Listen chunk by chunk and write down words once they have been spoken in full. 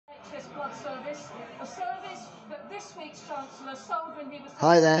Blood Service, a service that this week's Chancellor sold when he was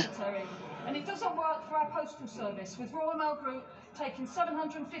Secretary. And it doesn't work for our postal service, with Royal Mail Group taking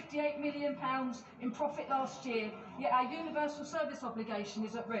 £758 million in profit last year, yet our universal service obligation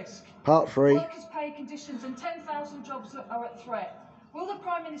is at risk. Part 3. Workers' pay conditions and 10,000 jobs are at threat. Will the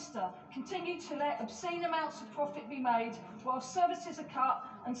Prime Minister continue to let obscene amounts of profit be made while services are cut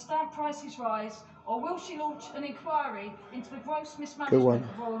and stamp prices rise, or will she launch an inquiry into the gross mismanagement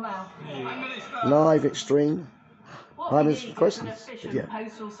of Royal Mail? Live extreme. What we need is an efficient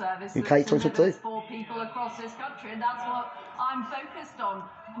postal service that delivers for people across this country, and that's what I'm focused on,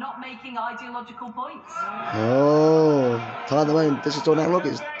 not making ideological points. Oh, time at the moment. This is on Outlook.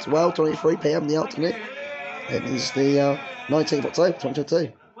 It's 12:23 p.m. in the afternoon. It is the 19th of October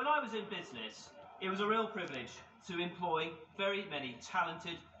 2022. When I was in business, it was a real privilege to employ very many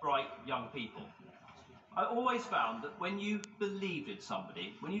talented, bright young people. I always found that when you believed in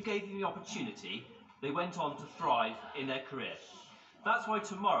somebody, when you gave them the opportunity, they went on to thrive in their career. That's why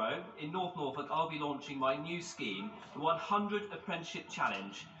tomorrow in North Norfolk I'll be launching my new scheme, the 100 Apprenticeship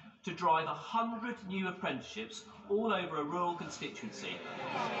Challenge, to drive 100 new apprenticeships all over a rural constituency.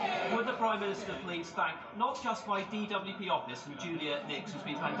 Would the Prime Minister please thank not just my DWP office and Julia Nix, who's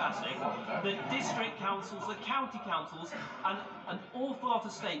been fantastic, the district councils, the county councils, and an awful lot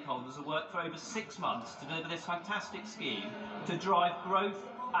of stakeholders who worked for over 6 months to deliver this fantastic scheme to drive growth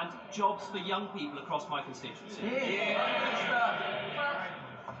and jobs for young people across my constituency.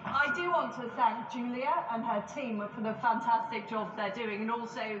 I do want to thank Julia and her team for the fantastic job they're doing, and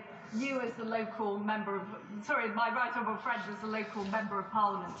also you as the local member of, my right honourable friend as the local member of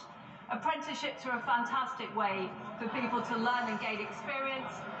Parliament. Apprenticeships are a fantastic way for people to learn and gain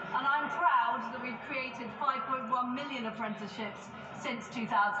experience, and I'm proud that we've created 5.1 million apprenticeships since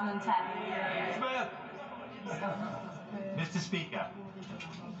 2010. Mr. Speaker,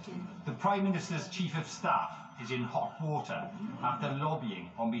 the Prime Minister's Chief of Staff is in hot water after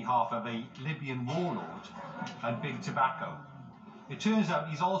lobbying on behalf of a Libyan warlord and big tobacco. It turns out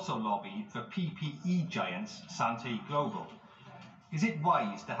he's also lobbied for PPE giants Sante Global. Is it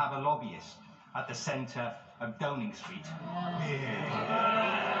wise to have a lobbyist at the centre of Downing Street? Prime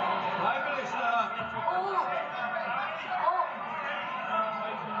Minister!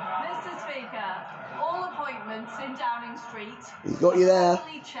 Mr. Speaker, all appointments in Downing Street are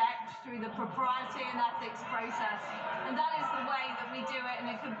fully checked through the propriety and ethics process, and that is the way that we do it in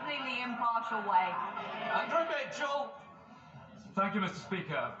a completely impartial way. Andrew Mitchell. Thank you, Mr.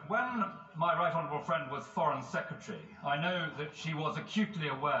 Speaker. When my right honourable friend was Foreign Secretary, I know that she was acutely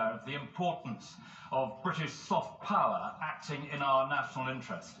aware of the importance of British soft power acting in our national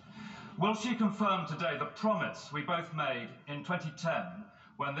interest. Will she confirm today the promise we both made in 2010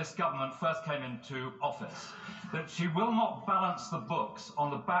 when this government first came into office, that she will not balance the books on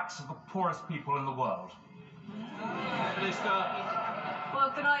the backs of the poorest people in the world?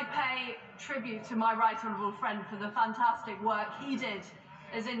 Well, can I pay tribute to my right honourable friend for the fantastic work he did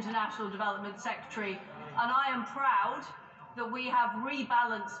as International Development Secretary, and I am proud that we have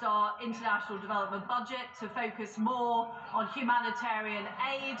rebalanced our international development budget to focus more on humanitarian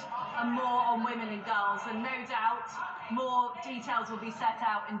aid and more on women and girls, and no doubt more details will be set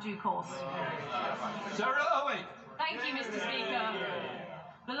out in due course. Sarah Owen. Thank you, Mr. Speaker.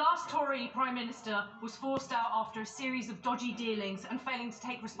 The last Tory Prime Minister was forced out after a series of dodgy dealings and failing to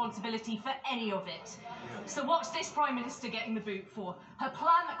take responsibility for any of it. So what's this Prime Minister getting the boot for? Her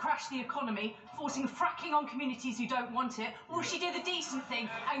plan that crashed the economy, forcing fracking on communities who don't want it, or will she do the decent thing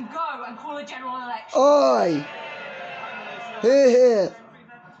and go and call a general election? Oi! Hear, hear.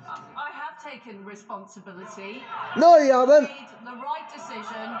 I have taken responsibility. No, you haven't. Made the right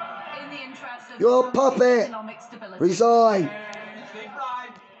decision in the interest of Your puppet. economic stability. Resign.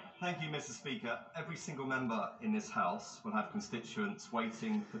 Thank you, Mr. Speaker. Every single member in this House will have constituents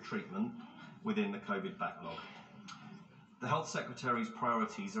waiting for treatment within the COVID backlog. The Health Secretary's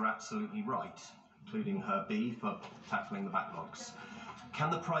priorities are absolutely right, including her B for tackling the backlogs. Can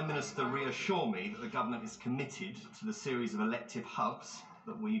the Prime Minister reassure me that the government is committed to the series of elective hubs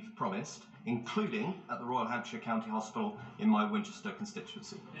that we've promised, including at the Royal Hampshire County Hospital in my Winchester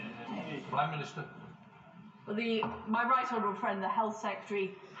constituency? Prime Minister. Well, my right honourable friend, the Health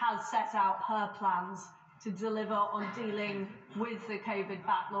Secretary, has set out her plans to deliver on dealing with the COVID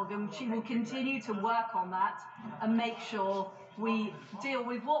backlog, and she will continue to work on that and make sure we deal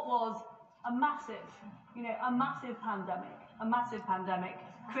with what was a massive pandemic,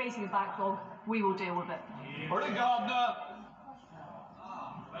 creating a backlog. We will deal with it.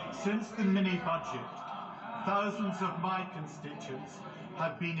 Since the mini-budget, thousands of my constituents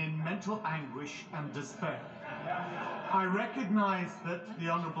have been in mental anguish and despair. I recognise that the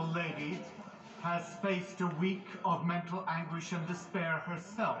Honourable Lady has faced a week of mental anguish and despair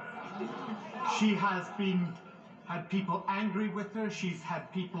herself. She has had people angry with her, she's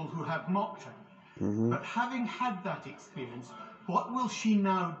had people who have mocked her. But having had that experience, what will she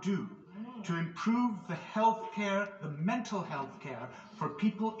now do to improve the healthcare, the mental health care for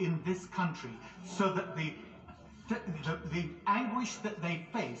people in this country, so that the anguish that they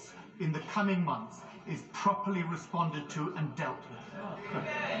face in the coming months is properly responded to and dealt with?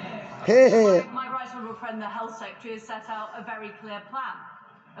 My right honourable friend, the Health Secretary, has set out a very clear plan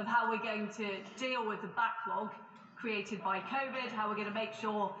of how we're going to deal with the backlog created by COVID, how we're going to make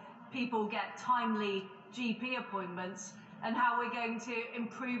sure people get timely GP appointments, and how we're going to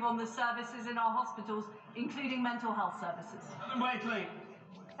improve on the services in our hospitals, including mental health services. Wakely.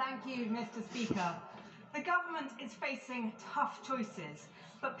 Thank you, Mr. Speaker. The government is facing tough choices,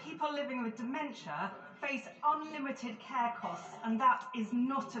 but people living with dementia face unlimited care costs, and that is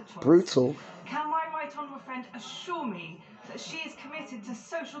not a choice. Brutal. Can my right honourable friend assure me that she is committed to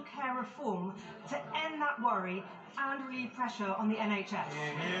social care reform to end that worry and relieve pressure on the NHS?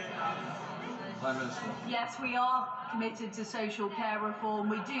 Prime Minister. Yes, we are committed to social care reform.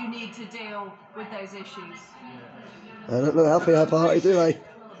 We do need to deal with those issues. I don't know how for our party, do they?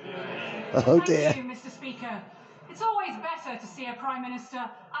 Oh dear. Thank you, Mr. Speaker. It's always better to see a Prime Minister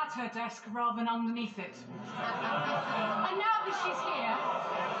at her desk rather than underneath it. And now that she's here,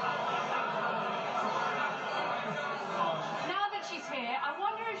 I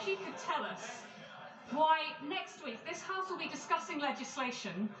wonder if she could tell us why next week this House will be discussing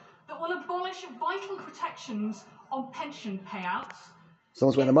legislation that will abolish vital protections on pension payouts.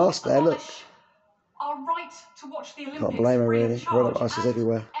 Someone's wearing a mask there, look. Our right to watch the Olympics. Can't blame her free of really. charge, Coronavirus is and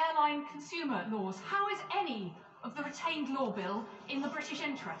everywhere. airline consumer laws. How is any of the retained law bill in the British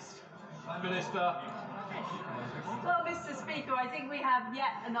interest? Prime Minister. Well, Mr. Speaker, I think we have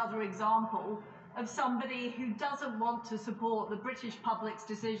yet another example of somebody who doesn't want to support the British public's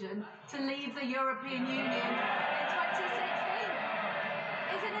decision to leave the European Union in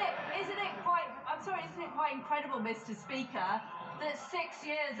 2016. Isn't it quite incredible, Mr. Speaker, that 6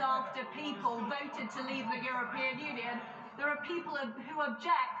 years after people voted to leave the European Union, there are people who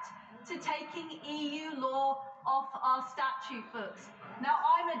object to taking EU law off our statute books. Now,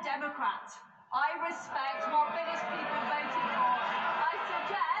 I'm a Democrat. I respect what British people voted for. I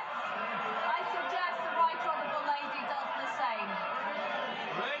suggest the Right Honourable Lady does the same.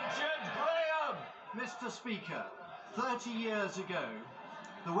 Richard Graham. Mr. Speaker, 30 years ago,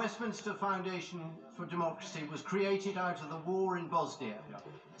 the Westminster Foundation for Democracy was created out of the war in Bosnia,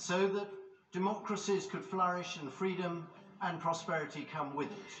 so that democracies could flourish and freedom and prosperity come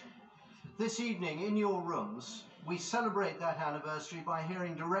with it. This evening, in your rooms, we celebrate that anniversary by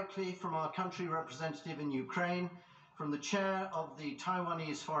hearing directly from our country representative in Ukraine, from the chair of the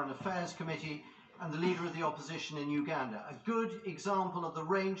Taiwanese Foreign Affairs Committee, and the leader of the opposition in Uganda. A good example of the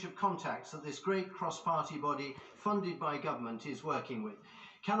range of contacts that this great cross-party body funded by government is working with.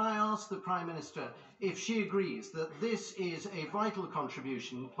 Can I ask the Prime Minister if she agrees that this is a vital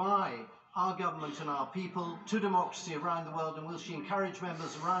contribution by our government and our people to democracy around the world, and will she encourage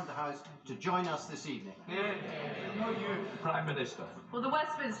members around the House to join us this evening? Prime Minister. Well, the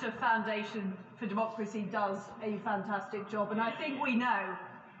Westminster Foundation for Democracy does a fantastic job, and I think we know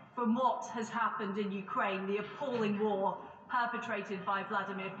from what has happened in Ukraine, the appalling war perpetrated by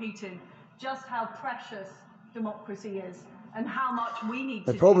Vladimir Putin, just how precious democracy is and how much we need to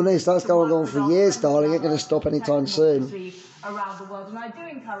do. The problem is that's going on for years, darling. It ain't going to stop anytime soon. Around the world, and I do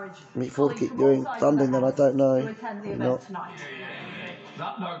encourage Before they keep doing funding, then I don't know. to attend the event tonight.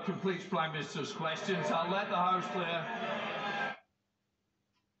 That note completes Prime Minister's questions. I'll let the House clear.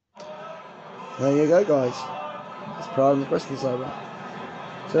 There you go, guys. That's Prime questions over.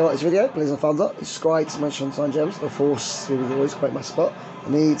 So if you like this video, please leave a thumbs up, subscribe to Mention on Sign Gems, the Force is always quite my spot.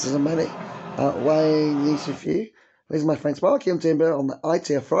 The needs is many, outweighing needs of few. These are my friends Marky and Timber on the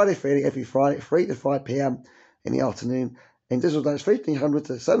ITF Friday feeding every Friday at 3 to 5 PM in the afternoon. In digital days 1500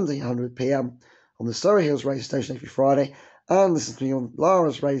 to 1700 PM on the Surrey Hills radio station every Friday. And listen to me on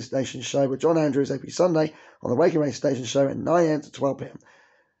Lara's radio station show with John Andrews every Sunday on the Waking radio station show at 9 AM to 12 PM.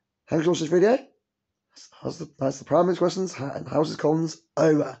 Thanks for watching this video. That's the Prime Minister's questions and House's Collins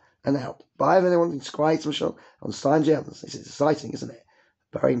over and out. Bye everyone. Subscribe to my show on Sign Gems. This is exciting, isn't it?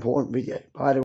 Very important video. Bye.